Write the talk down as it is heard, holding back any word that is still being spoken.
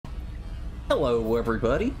Hello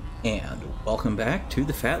everybody, and welcome back to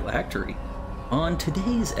the Fat Lactory. On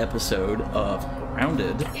today's episode of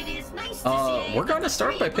Grounded, we're going to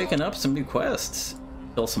start by picking up some new quests.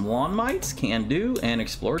 Kill some lawn mites, can do, and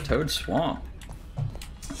explore Toad Swamp.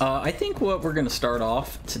 I think what we're going to start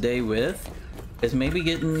off today with is maybe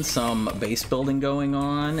getting some base building going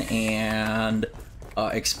on and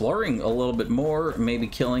exploring a little bit more, maybe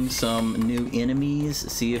killing some new enemies,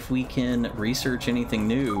 see if we can research anything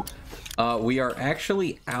new. We are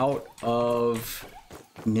actually out of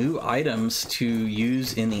new items to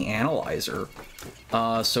use in the analyzer,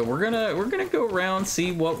 so we're gonna go around,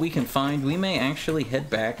 see what we can find. We may actually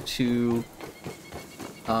head back to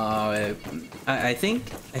I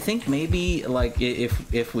think maybe like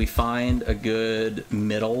if we find a good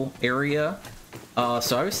middle area.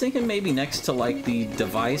 So I was thinking maybe next to like the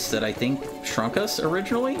device that I think shrunk us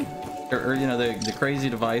originally, or you know, the crazy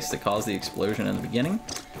device that caused the explosion in the beginning.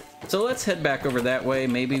 So let's head back over that way.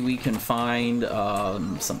 Maybe we can find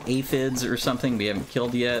some aphids or something we haven't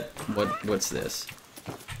killed yet. What's this?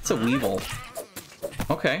 It's a weevil.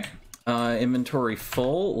 Okay. Inventory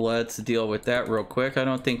full. Let's deal with that real quick. I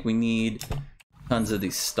don't think we need tons of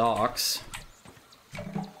these stalks.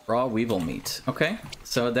 Raw weevil meat. Okay.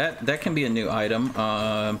 So that can be a new item.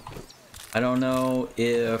 I don't know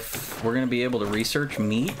if we're going to be able to research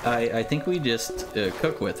meat. I think we just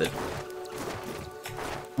cook with it.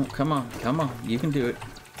 Oh, come on, you can do it.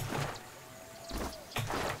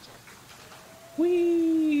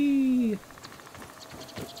 Whee!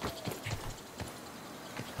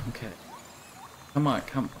 Okay. Come on.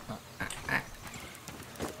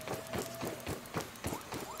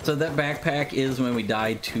 So that backpack is when we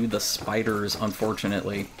died to the spiders,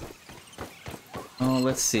 unfortunately. Oh,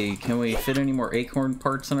 let's see. Can we fit any more acorn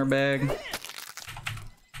parts in our bag?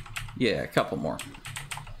 Yeah, a couple more.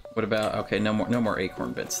 What about, okay, no more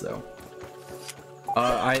acorn bits though.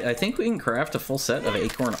 I think we can craft a full set of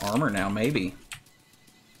acorn armor now, maybe.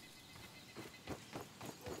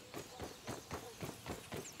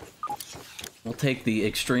 We'll take the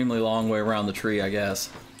extremely long way around the tree, I guess.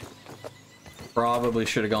 Probably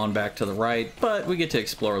should have gone back to the right, but we get to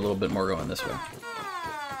explore a little bit more going this way.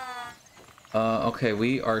 Okay,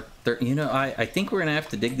 we are, you know, I think we're gonna have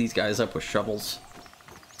to dig these guys up with shovels.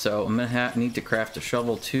 So I'm gonna need to craft a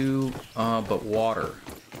shovel too, but water.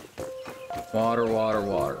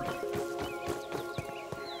 Water.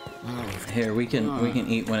 Here, we can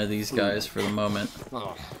eat one of these guys for the moment.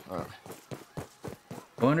 I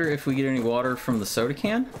wonder if we get any water from the soda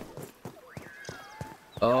can?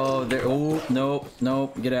 Oh, there, oh,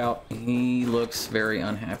 nope, get out. He looks very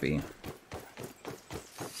unhappy.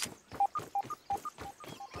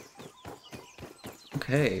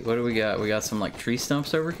 Okay, what do we got? We got some like tree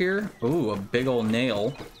stumps over here. Ooh, a big old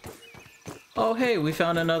nail. Oh, hey, we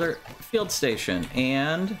found another field station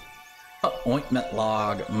and a ointment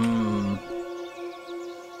log.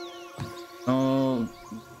 Oh,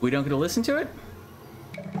 we don't get to listen to it?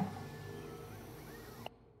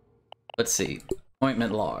 Let's see.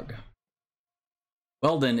 Ointment log.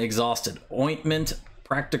 Weldon exhausted. Ointment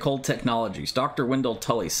Practical Technologies. Dr. Wendell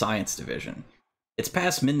Tully, Science Division. It's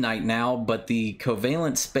past midnight now, but the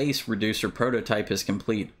covalent space reducer prototype is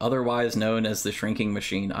complete, otherwise known as the shrinking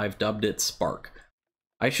machine. I've dubbed it Spark.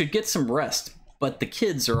 I should get some rest, but the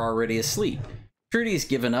kids are already asleep. Trudy's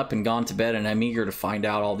given up and gone to bed, and I'm eager to find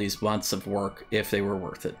out all these months of work if they were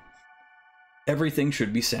worth it. Everything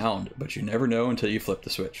should be sound, but you never know until you flip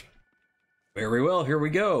the switch. Very well, here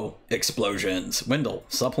we go. Explosions. Wendell,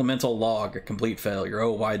 supplemental log, a complete failure.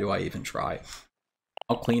 Oh, why do I even try?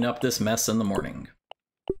 I'll clean up this mess in the morning.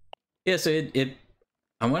 Yeah, so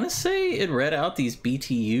I want to say it read out these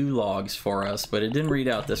BTU logs for us, but it didn't read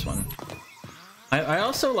out this one. I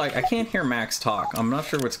also, like, I can't hear Max talk. I'm not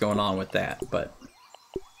sure what's going on with that, but...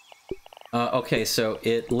 okay, so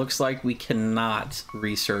it looks like we cannot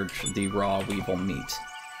research the raw weevil meat.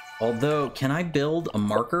 Although, can I build a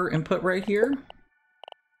marker and put right here?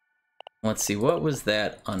 Let's see, what was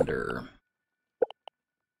that under?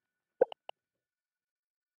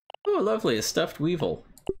 Oh, lovely, a stuffed weevil.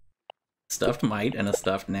 Stuffed mite and a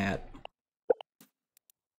stuffed gnat.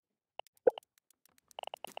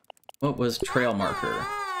 What was trail marker?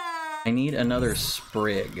 I need another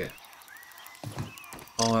sprig.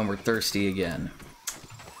 Oh, and we're thirsty again.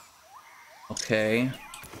 Okay,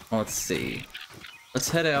 let's see. Let's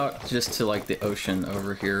head out just to like the ocean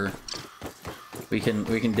over here. We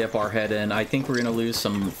can dip our head in. I think we're gonna lose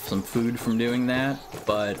some food from doing that,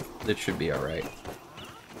 but it should be all right.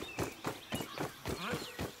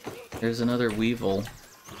 There's another weevil.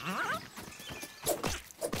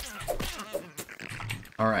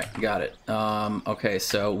 Alright, got it. Okay,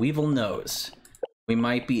 so Weevil Nose. We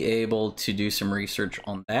might be able to do some research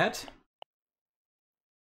on that.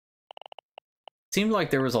 Seemed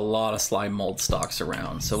like there was a lot of slime mold stocks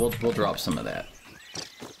around, so we'll drop some of that.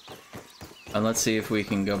 And let's see if we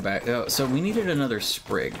can go back. Oh, so we needed another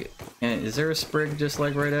sprig. And is there a sprig just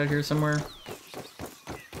like right out here somewhere?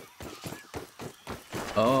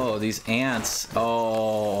 Oh, these ants.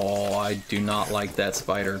 Oh, I do not like that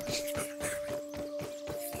spider.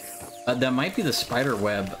 That might be the spider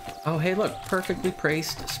web. Oh, hey, look, perfectly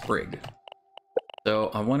placed sprig.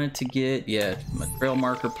 So I wanted to get, yeah, my trail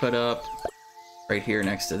marker put up right here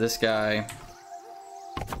next to this guy.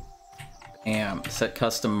 Bam, set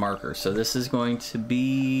custom marker. So this is going to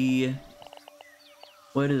be,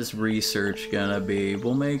 what is research gonna be?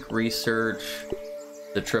 We'll make research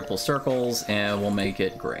the triple circles and we'll make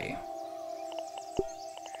it gray.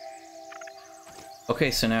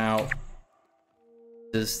 Okay, so now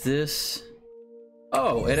does this,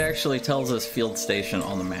 oh, it actually tells us field station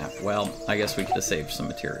on the map. Well, I guess we could have saved some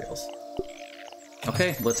materials.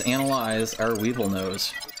 Okay, let's analyze our Weevil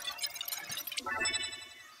Nose.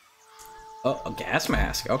 Oh, a gas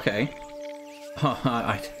mask, okay.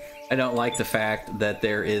 I don't like the fact that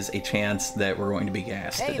there is a chance that we're going to be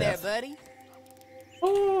gassed to death. Hey there, buddy.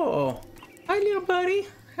 Oh, hi little buddy,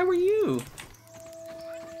 how are you?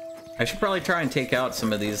 I should probably try and take out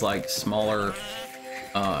some of these like smaller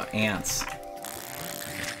ants.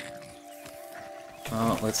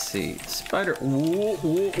 Let's see. Spider. Whoa,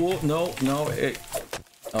 whoa, whoa. No, no.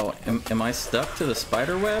 Oh, am I stuck to the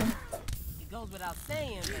spider web? It goes without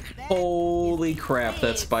saying, but Holy crap!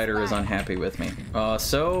 That spider is unhappy with me.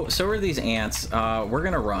 So are these ants. We're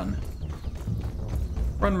gonna run.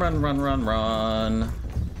 Run, run, run, run, run.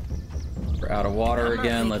 We're out of water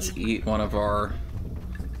again. Let's eat one of our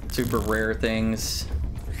super rare things.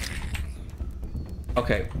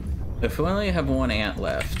 Okay, if we only have one ant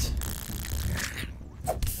left,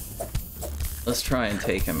 let's try and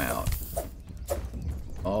take him out.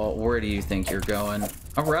 Oh, where do you think you're going?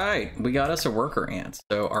 All right, we got us a worker ant,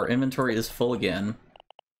 so our inventory is full again.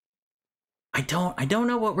 I don't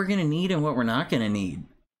know what we're gonna need and what we're not gonna need.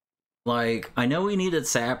 Like, I know we needed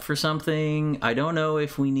sap for something. I don't know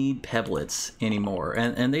if we need pebblets anymore,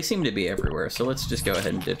 and they seem to be everywhere. So let's just go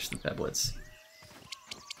ahead and ditch the pebblets.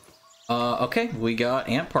 Okay, we got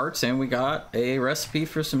ant parts and we got a recipe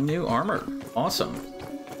for some new armor. Awesome.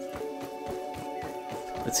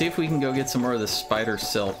 Let's see if we can go get some more of the spider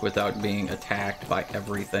silk without being attacked by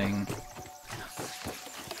everything.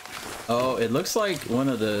 Oh, it looks like one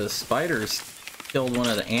of the spiders killed one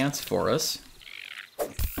of the ants for us.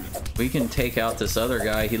 We can take out this other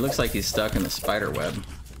guy. He looks like he's stuck in the spider web.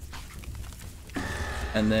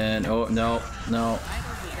 And then, oh, no, no.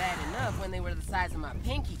 spiders were bad enough when they were the size of my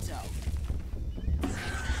pinky toe.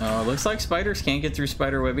 Looks like spiders can't get through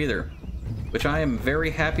spider web either, which I am very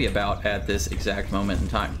happy about at this exact moment in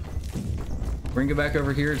time. We're gonna go back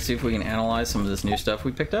over here to see if we can analyze some of this new stuff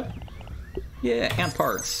we picked up. Yeah, ant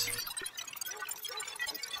parts.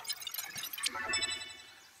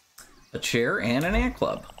 A chair and an ant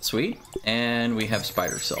club. Sweet. And we have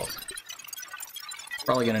spider silk.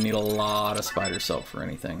 Probably gonna need a lot of spider silk for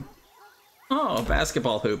anything. Oh, a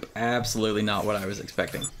basketball hoop. Absolutely not what I was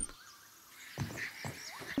expecting.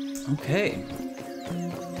 Okay.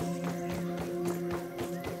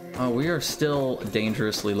 We are still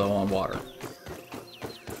dangerously low on water.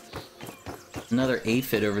 Another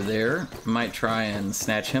aphid over there. Might try and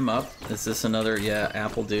snatch him up. Is this another? Yeah,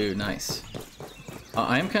 apple dew. Nice.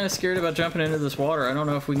 I am kind of scared about jumping into this water. I don't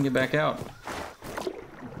know if we can get back out.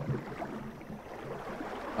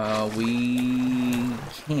 We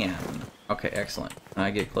can. Okay, excellent. Can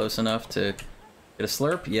I get close enough to get a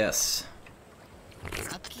slurp? Yes.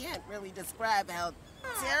 I can't really describe how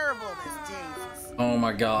terrible this tastes. Oh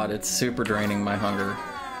my god, it's super draining my hunger.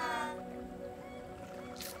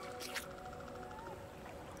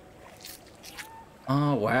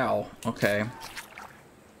 Oh, wow. Okay.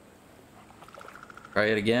 Try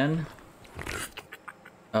it again.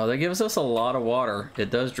 Oh, that gives us a lot of water. It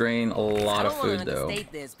does drain a lot of food, though.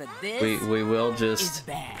 This, but this we will just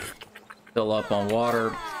fill up on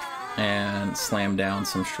water and slam down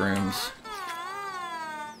some shrooms.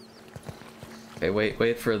 Okay,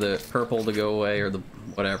 wait for the purple to go away, or the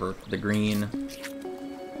whatever, the green.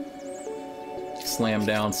 Slam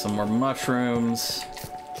down some more mushrooms.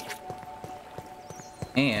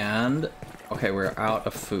 And, okay, we're out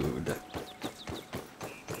of food.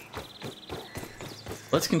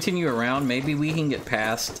 Let's continue around. Maybe we can get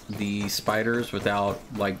past the spiders without,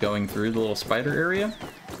 like, going through the little spider area.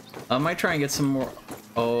 I might try and get some more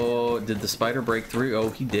Oh, did the spider break through? Oh,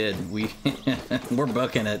 he did. We're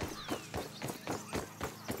bucking it.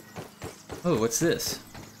 Oh, what's this?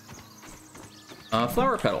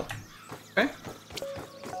 Flower petal. Okay.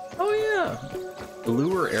 Oh yeah.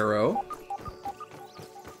 Lure arrow.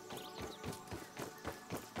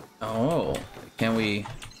 Oh, can we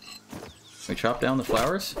chop down the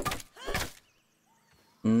flowers?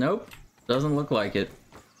 Nope, doesn't look like it.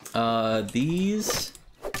 These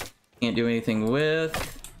can't do anything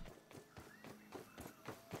with.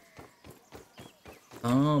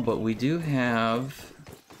 Oh, but we do have.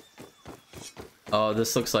 Oh,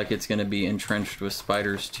 this looks like it's gonna be entrenched with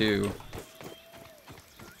spiders too.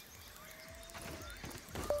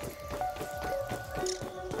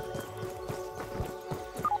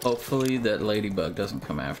 Hopefully that ladybug doesn't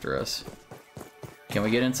come after us. Can we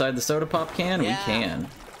get inside the soda pop can? Yeah, we can.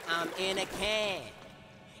 I'm in a can,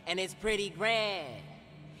 and it's pretty grand.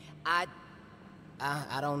 I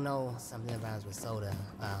don't know, something rhymes with soda.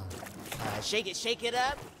 Shake it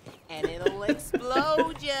up, and it'll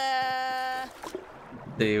explode ya.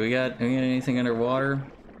 See, we got anything underwater?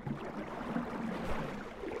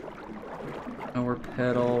 Flower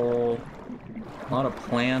petal, a lot of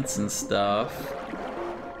plants and stuff.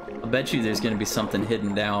 I bet you there's gonna be something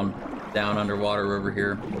hidden down underwater over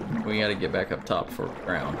here. We gotta get back up top for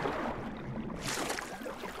ground.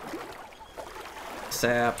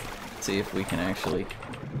 Sap. Let's see if we can actually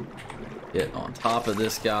get on top of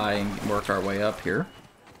this guy and work our way up here.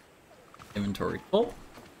 Inventory full.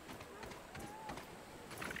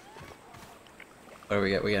 What do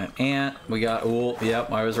we got? We got an ant. We got, oh,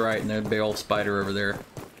 yep, I was right. And there's a big old spider over there.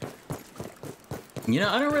 You know,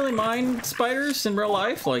 I don't really mind spiders in real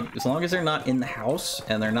life. Like, as long as they're not in the house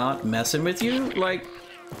and they're not messing with you. Like,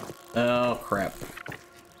 oh, crap.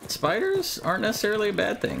 Spiders aren't necessarily a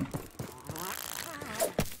bad thing.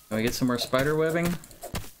 Can we get some more spider webbing?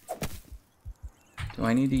 Do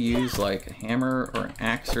I need to use, like, a hammer or an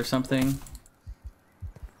axe or something?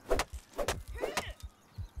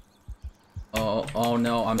 Oh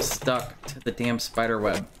no, I'm stuck to the damn spider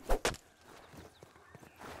web.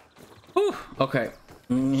 Whew, okay.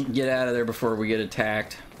 Get out of there before we get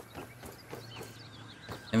attacked.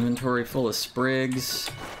 Inventory full of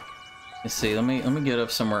sprigs. Let's see, let me get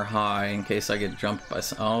up somewhere high in case I get jumped by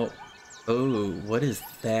some. Oh, what is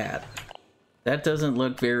that? That doesn't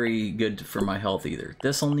look very good for my health either.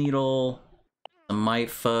 Thistle needle, some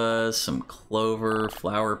mite fuzz, some clover,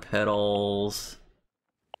 flower petals.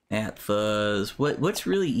 Gnat fuzz. What's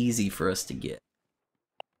really easy for us to get?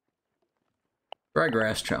 Dry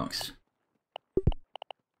grass chunks.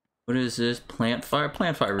 What is this? Plant fiber?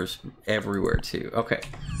 Plant fibers everywhere too. Okay.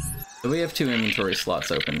 So we have 2 inventory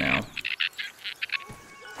slots open now.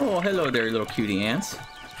 Oh, hello there, little cutie ants.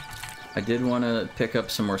 I did want to pick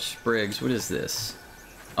up some more sprigs. What is this?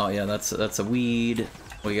 Oh yeah, that's a weed.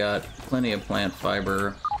 We got plenty of plant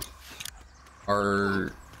fiber.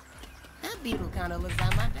 Our Beetle kind of looks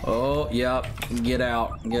like my dad. oh, yep. Get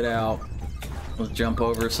out. Get out. Let's jump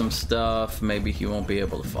over some stuff. Maybe he won't be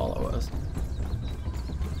able to follow us.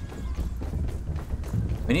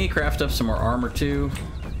 We need to craft up some more armor, too.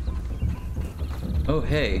 Oh,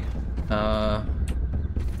 hey.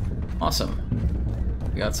 Awesome.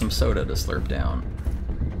 We got some soda to slurp down.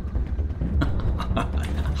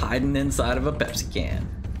 Hiding inside of a Pepsi can.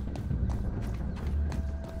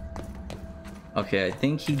 Okay, I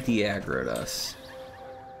think he de-aggroed us.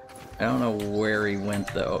 I don't know where he went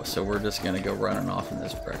though, so we're just gonna go running off in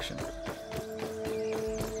this direction.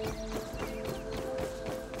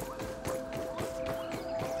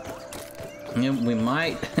 Yeah, we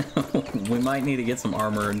might we might need to get some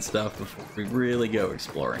armor and stuff before we really go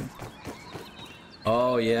exploring.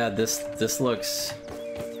 Oh yeah, this looks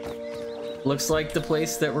like the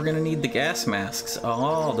place that we're gonna need the gas masks.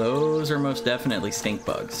 Oh, those are most definitely stink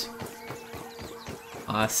bugs.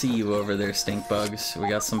 I see you over there, stink bugs. We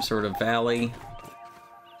got some sort of valley.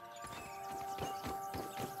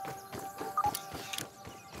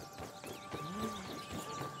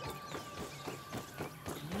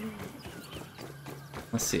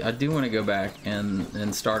 Let's see, I do want to go back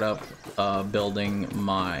and start up building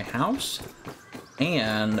my house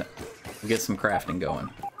and get some crafting going.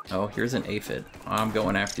 Oh, here's an aphid. I'm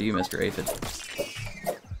going after you, Mr. Aphid.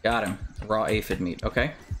 Got him. Raw aphid meat.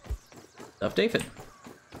 Okay. Stuffed aphid.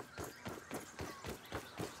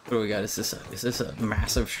 What do we got? Is this a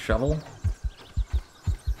massive shovel?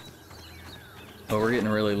 Oh, we're getting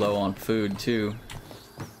really low on food too.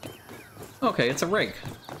 Okay, it's a rake.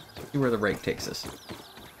 See where the rake takes us.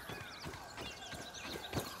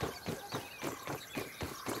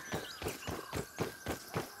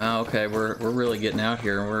 Okay, we're really getting out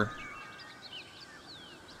here.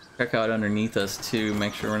 check out underneath us too,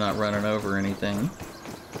 make sure we're not running over anything.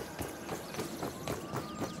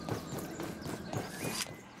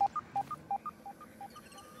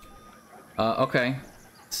 Okay,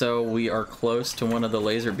 so we are close to one of the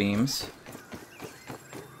laser beams.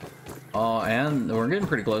 And we're getting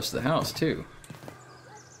pretty close to the house too.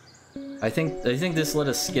 I think this let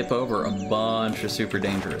us skip over a bunch of super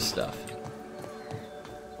dangerous stuff.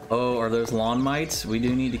 Oh, are those lawn mites? We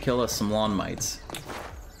do need to kill us some lawn mites.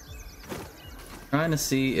 Trying to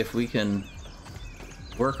see if we can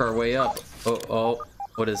work our way up. Oh,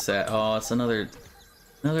 what is that? Oh, it's another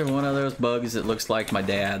one of those bugs that looks like my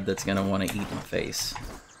dad that's gonna want to eat my face.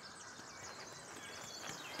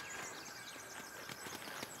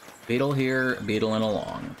 Beetle here, beetling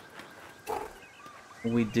along.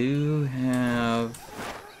 We do have...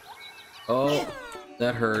 Oh,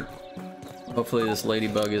 that hurt. Hopefully this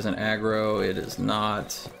ladybug isn't aggro. It is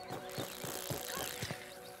not.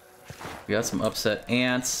 We got some upset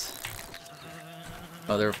ants.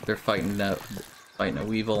 Oh, they're fighting a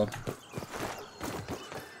weevil.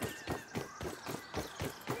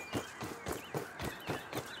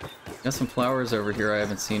 Got some flowers over here I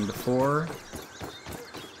haven't seen before.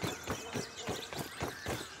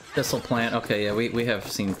 Thistle plant. Okay, yeah, we have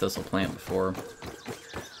seen thistle plant before.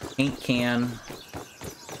 Paint can.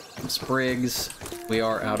 Some sprigs. We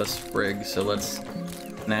are out of sprigs, so let's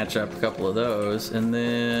snatch up a couple of those. And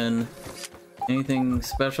then anything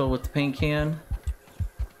special with the paint can?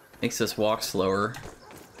 Makes us walk slower.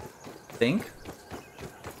 I think.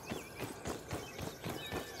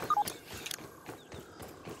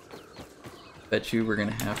 Bet you we're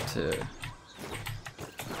gonna have to...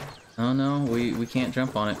 Oh no, we can't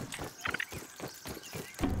jump on it.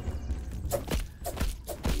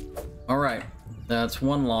 Alright, that's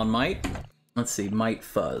one lawn mite. Let's see, mite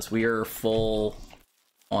fuzz. We are full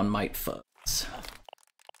on mite fuzz.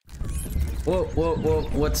 Whoa, whoa, whoa,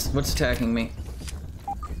 what's attacking me?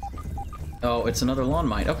 Oh, it's another lawn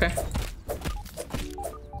mite, okay.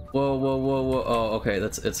 Whoa, whoa, whoa, whoa, oh, okay,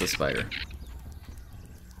 it's a spider.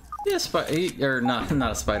 Yeah, or not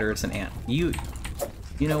a spider, it's an ant. You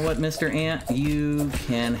know what, Mr. Ant? You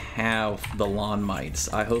can have the lawn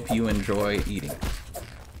mites. I hope you enjoy eating.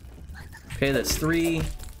 Okay, that's 3.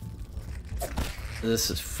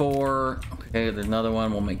 This is 4. Okay, there's another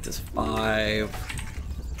one. We'll make this 5.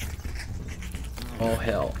 Oh,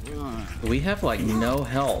 hell. We have, like, no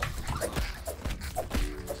health.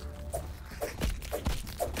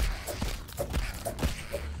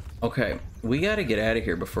 Okay, we gotta get out of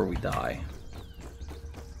here before we die.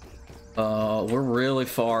 We're really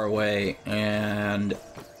far away, and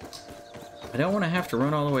I don't want to have to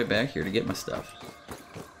run all the way back here to get my stuff.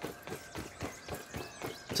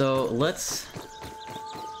 So let's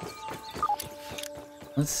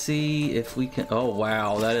see if we can... Oh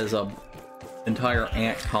wow, that is a entire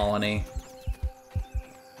ant colony.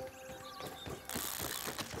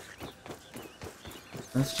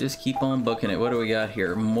 Let's just keep on booking it. What do we got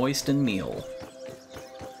here? Moistened meal.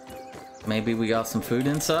 Maybe we got some food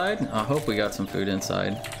inside? I hope we got some food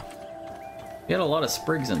inside. We had a lot of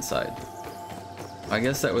sprigs inside. I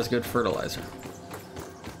guess that was good fertilizer.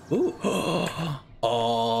 Ooh.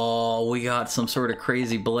 Oh, we got some sort of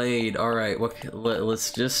crazy blade. All right,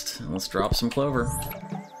 let's drop some clover.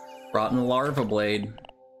 Rotten larva blade.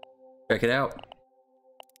 Check it out.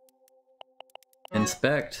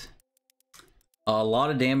 Inspect. A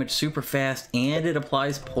lot of damage super fast, and it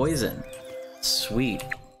applies poison. Sweet.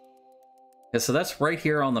 Yeah, so that's right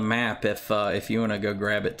here on the map if you want to go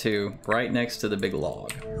grab it too. Right next to the big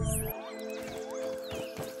log.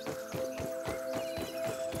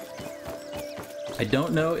 I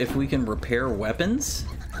don't know if we can repair weapons.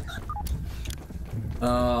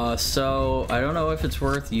 So I don't know if it's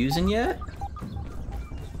worth using yet.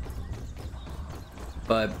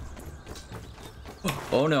 But...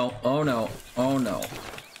 Oh no, oh no, oh no.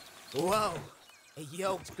 Whoa, a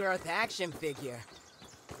yoked girth action figure.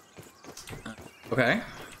 Okay.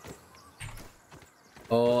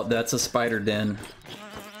 Oh, that's a spider den.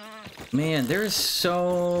 Man, there's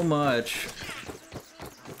so much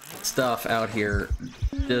stuff out here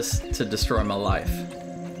just to destroy my life.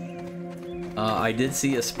 I did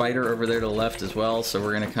see a spider over there to the left as well, so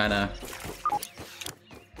we're gonna kind of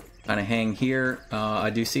hang here. I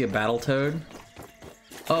do see a battle toad.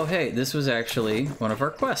 Oh hey, this was actually one of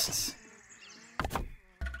our quests.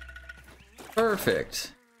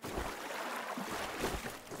 Perfect.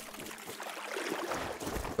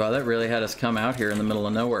 Wow, that really had us come out here in the middle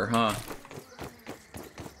of nowhere, huh?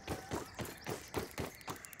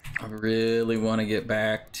 I really want to get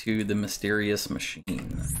back to the mysterious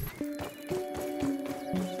machine.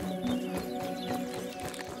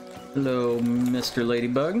 Hello, Mr.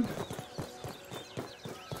 Ladybug.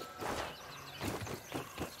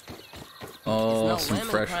 Oh, No some lemon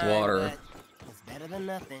fresh crime, water. but it's better than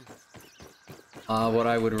nothing. What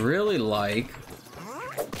I would really like...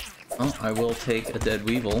 Oh, I will take a dead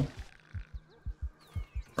weevil.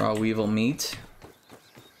 Raw weevil meat.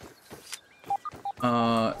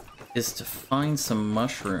 Is to find some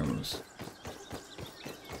mushrooms.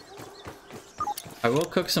 I will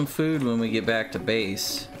cook some food when we get back to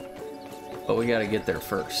base, but we gotta get there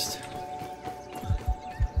first.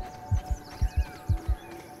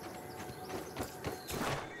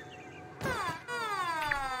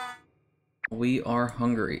 We are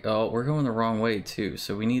hungry. Oh, we're going the wrong way too,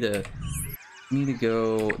 so we need to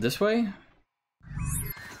go this way?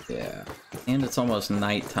 Yeah. And it's almost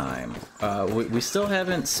nighttime. We still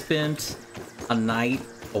haven't spent a night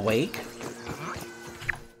awake.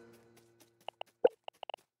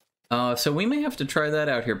 So we may have to try that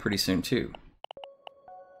out here pretty soon too.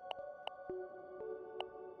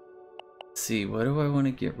 Let's see, what do I want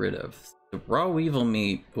to get rid of? The raw weevil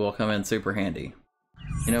meat will come in super handy.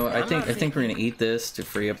 You know, I think we're gonna eat this to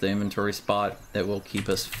free up the inventory spot that will keep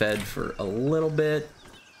us fed for a little bit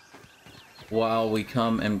while we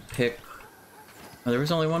come and pick. Oh, there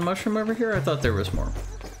was only one mushroom over here? I thought there was more.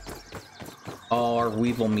 Oh, our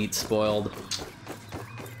weevil meat spoiled.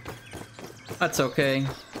 That's okay.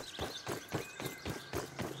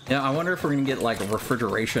 Yeah, I wonder if we're gonna get like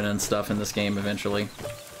refrigeration and stuff in this game eventually.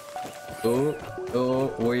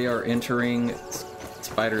 Oh, we are entering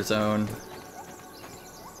Spider Zone.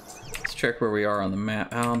 Let's check where we are on the map.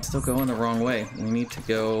 Oh, I'm still going the wrong way. We need to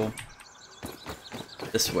go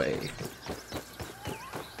this way.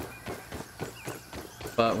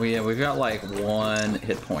 But we've got like 1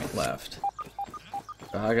 hit point left.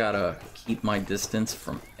 So I gotta keep my distance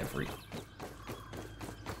from everything.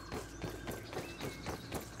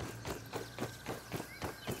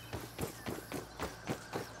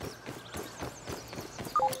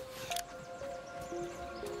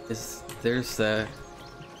 There's the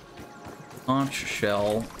conch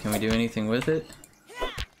shell. Can we do anything with it?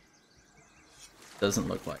 Doesn't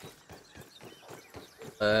look like it.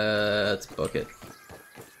 Let's book it.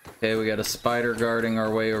 Okay, we got a spider guarding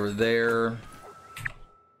our way over there.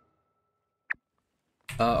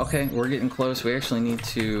 Okay, we're getting close. We actually need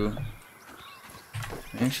to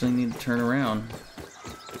turn around.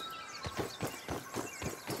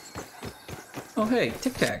 Oh hey,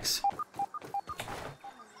 Tic Tacs.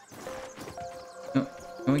 Oh,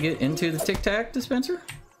 can we get into the Tic Tac dispenser?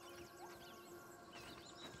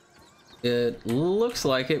 It looks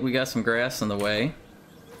like it. We got some grass in the way.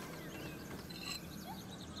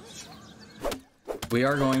 We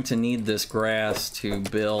are going to need this grass to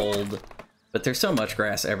build, but there's so much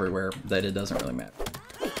grass everywhere that it doesn't really matter.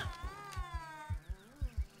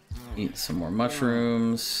 Eat some more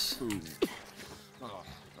mushrooms.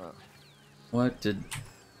 What did...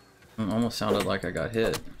 It almost sounded like I got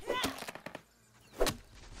hit.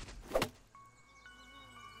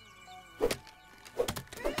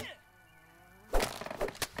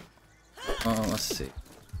 Oh, let's see.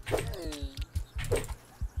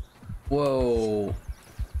 Whoa.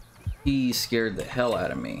 He scared the hell out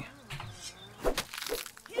of me.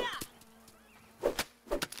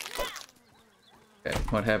 Okay,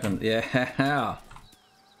 what happened? Yeah.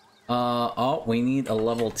 Oh, we need a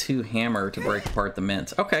level 2 hammer to break apart the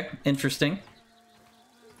mint. Okay, interesting.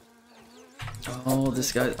 Oh,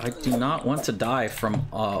 this guy, I do not want to die from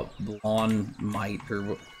lawn mite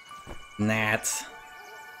or gnats.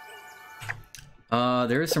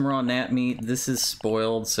 There is some raw gnat meat. This is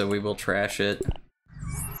spoiled, so we will trash it.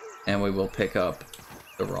 And we will pick up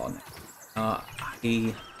the raw gnat.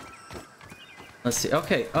 Let's see.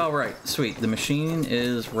 Okay, all right, sweet. The machine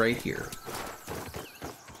is right here.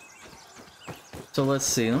 So let's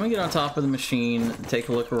see. Let me get on top of the machine, take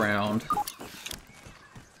a look around.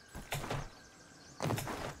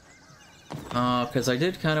 Because I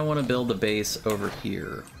did kind of want to build a base over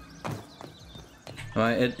here.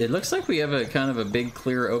 It looks like we have a kind of a big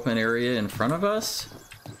clear open area in front of us.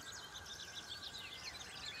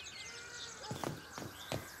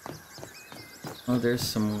 Oh, there's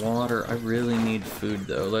some water. I really need food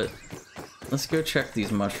though. Let's go check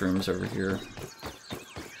these mushrooms over here.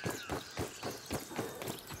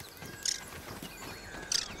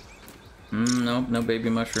 Nope, no baby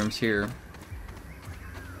mushrooms here.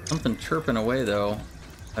 Something chirping away though.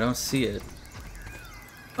 I don't see it.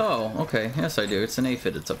 Oh, okay. Yes, I do. It's an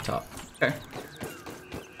aphid. It's up top. Okay.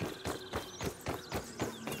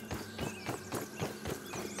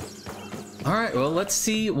 Alright, well, let's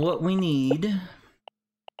see what we need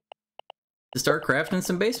to start crafting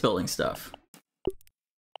some base building stuff.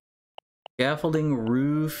 Scaffolding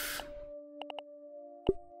roof.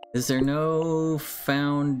 Is there no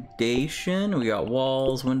foundation? We got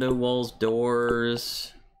walls, window walls,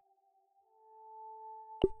 doors.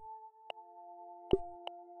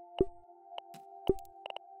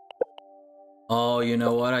 Oh, you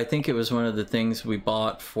know what? I think it was one of the things we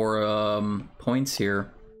bought for points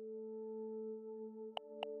here.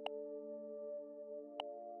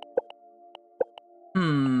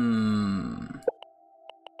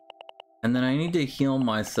 And then I need to heal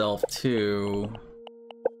myself too.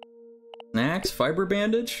 Snacks, fiber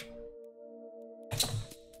bandage?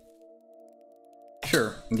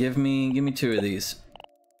 Sure, give me 2 of these.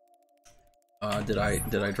 Did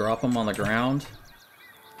I drop them on the ground?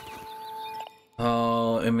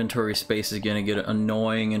 Oh, inventory space is gonna get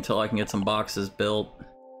annoying until I can get some boxes built.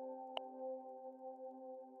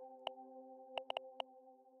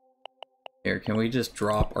 Here, can we just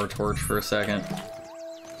drop our torch for a second?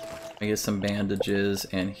 I get some bandages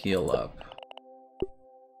and heal up.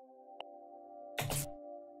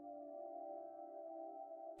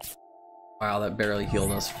 Wow, that barely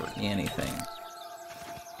healed us for anything.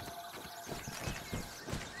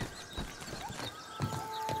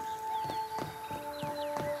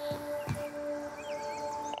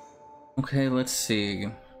 Okay, let's see.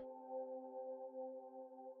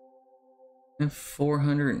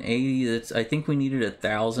 480, that's, I think we needed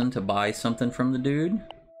 1,000 to buy something from the dude.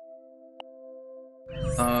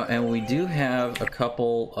 And we do have a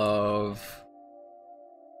couple of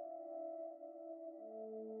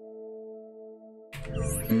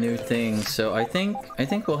new things, so I think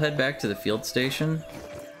we'll head back to the field station.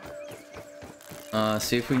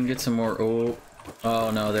 See if we can get some more.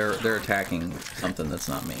 Oh no, they're attacking something that's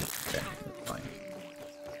not me. Okay, that's fine.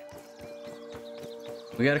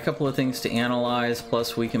 We got a couple of things to analyze,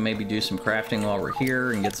 plus we can maybe do some crafting while we're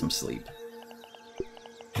here and get some sleep.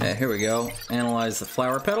 Here we go. Analyze the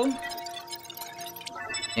flower petal.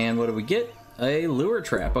 And what do we get? A lure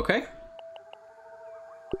trap, okay.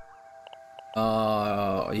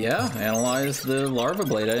 Yeah, analyze the larva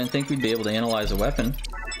blade. I didn't think we'd be able to analyze a weapon.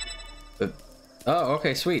 But, oh,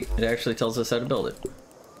 okay, sweet. It actually tells us how to build it.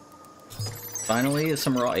 Finally,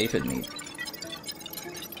 some raw aphid meat.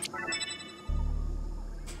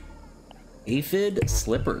 Aphid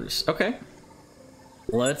slippers, okay.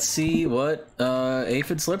 Let's see what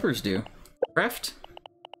aphid slippers do. Craft.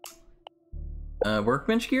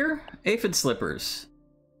 Workbench gear? Aphid slippers.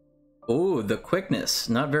 Oh, the quickness.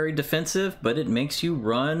 Not very defensive, but it makes you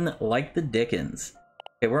run like the dickens.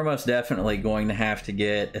 Okay, we're most definitely going to have to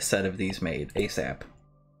get a set of these made ASAP.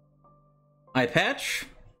 Eye patch.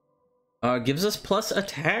 Gives us plus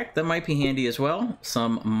attack. That might be handy as well.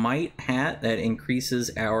 Some might hat that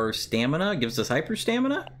increases our stamina. Gives us hyper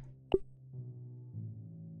stamina.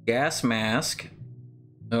 Gas mask.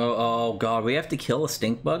 Oh god, we have to kill a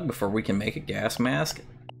stink bug before we can make a gas mask?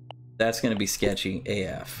 That's gonna be sketchy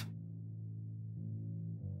AF.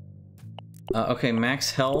 Okay,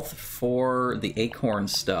 max health for the acorn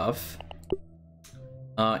stuff.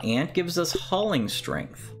 Ant gives us hauling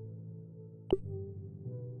strength.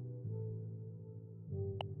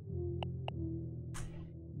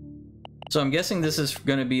 So I'm guessing this is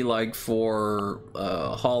going to be like for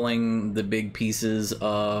hauling the big pieces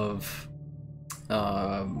of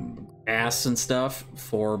ass and stuff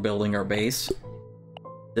for building our base.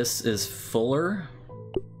 This is fuller.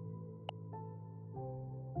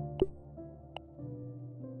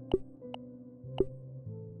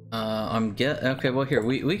 Okay, well here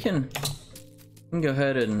we can go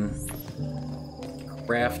ahead and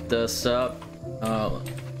craft this up.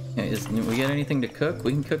 We get anything to cook?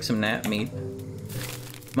 We can cook some gnat meat.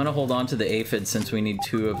 I'm gonna hold on to the aphid since we need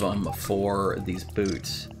 2 of them for these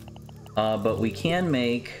boots. But we can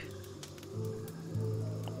make...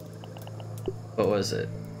 What was it?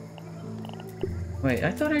 Wait,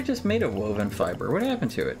 I thought I just made a woven fiber. What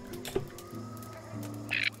happened to it?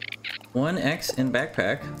 1x in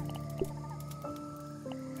backpack.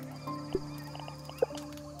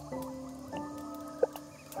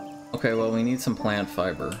 Okay, well, we need some plant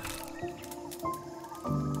fiber.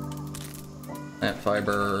 Plant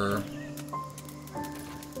fiber.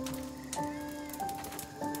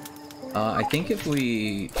 I think if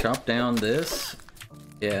we chop down this,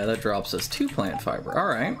 yeah, that drops us 2 plant fiber. All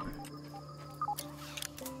right.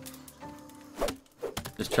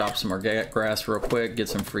 Just chop some organic grass real quick, get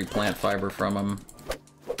some free plant fiber from them.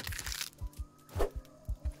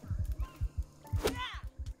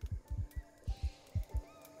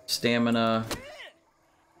 Stamina.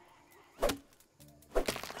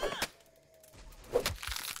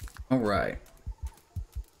 All right.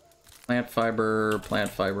 Plant fiber,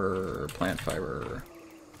 plant fiber, plant fiber.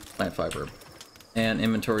 plant fiber. And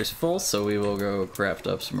inventory's full, so we will go craft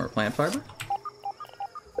up some more plant fiber.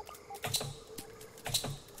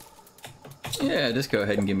 Yeah, just go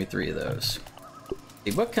ahead and give me 3 of those.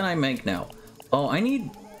 See, what can I make now? Oh, I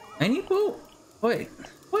need, whoa, wait,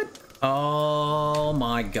 what? Oh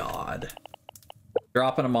my god.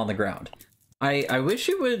 Dropping them on the ground. I wish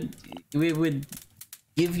we would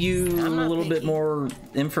give you a little bit more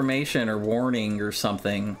information or warning or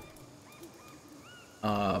something.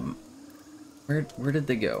 Where did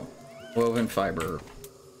they go? Woven fiber.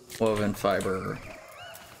 Woven fiber.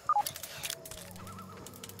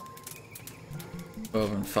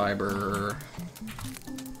 Woven fiber.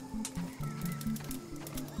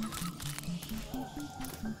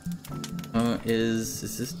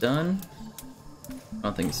 Is this done? I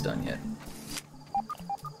don't think it's done yet.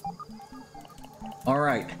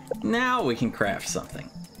 Alright, now we can craft something.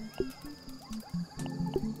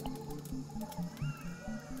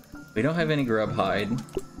 We don't have any grub hide.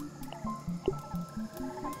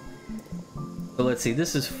 So let's see,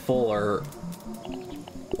 this is fuller.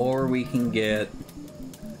 Or we can get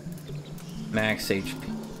max HP.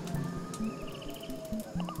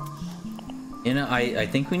 You know, I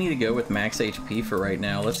think we need to go with max HP for right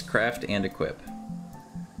now. Let's craft and equip.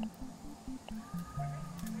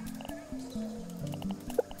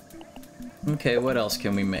 Okay, what else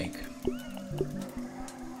can we make?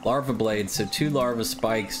 Larva blades, so 2 larva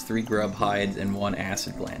spikes, 3 grub hides, and 1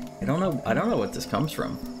 acid gland. I don't know what this comes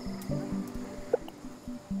from.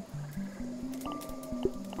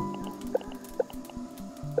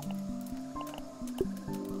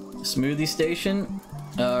 Smoothie station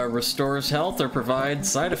restores health or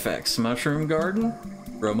provides side effects. Mushroom garden,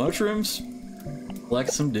 grow mushrooms,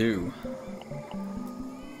 collect some dew.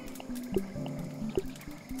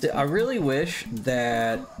 I really wish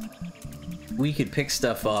that we could pick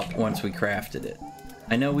stuff up once we crafted it.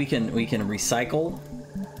 I know we can recycle.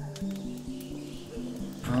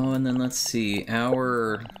 Oh, and then let's see,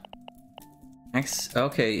 our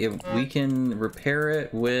okay, if we can repair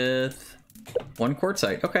it with 1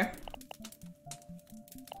 quartzite. Okay.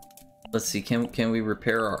 Let's see, can we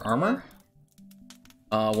repair our armor?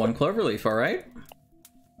 1 cloverleaf, all right.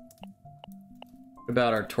 What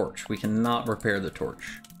about our torch? We cannot repair the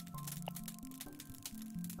torch.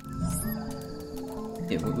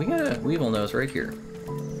 Yeah, we got a weevil nose right here.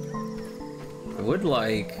 I would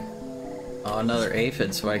like another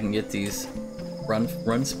aphid so I can get these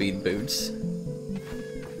run speed boots.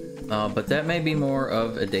 But that may be more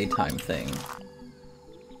of a daytime thing.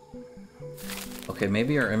 Okay,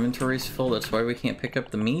 maybe our inventory's full, that's why we can't pick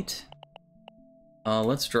up the meat.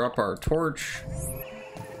 Let's drop our torch.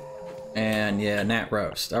 And yeah, gnat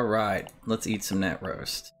roast. Alright, let's eat some gnat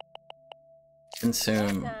roast.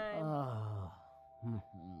 Consume.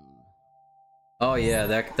 Oh yeah,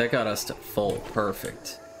 that got us to full.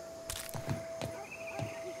 Perfect.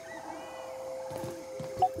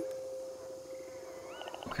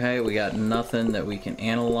 Okay, we got nothing that we can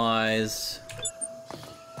analyze.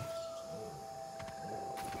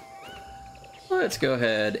 Let's go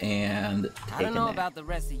ahead and take I don't know a nap. about the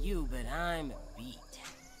rest of you, but I'm beat.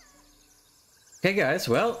 Okay guys,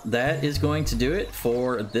 well, that is going to do it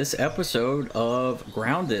for this episode of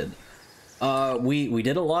Grounded. We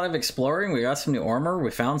did a lot of exploring. We got some new armor. We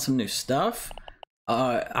found some new stuff.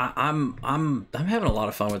 I'm having a lot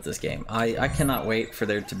of fun with this game. I cannot wait for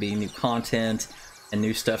there to be new content and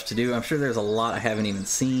new stuff to do. I'm sure there's a lot I haven't even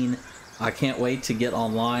seen. I can't wait to get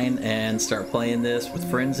online and start playing this with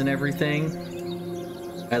friends and everything.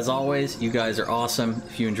 As always, you guys are awesome.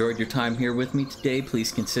 If you enjoyed your time here with me today,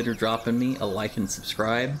 please consider dropping me a like and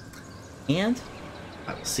subscribe. And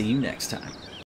I will see you next time.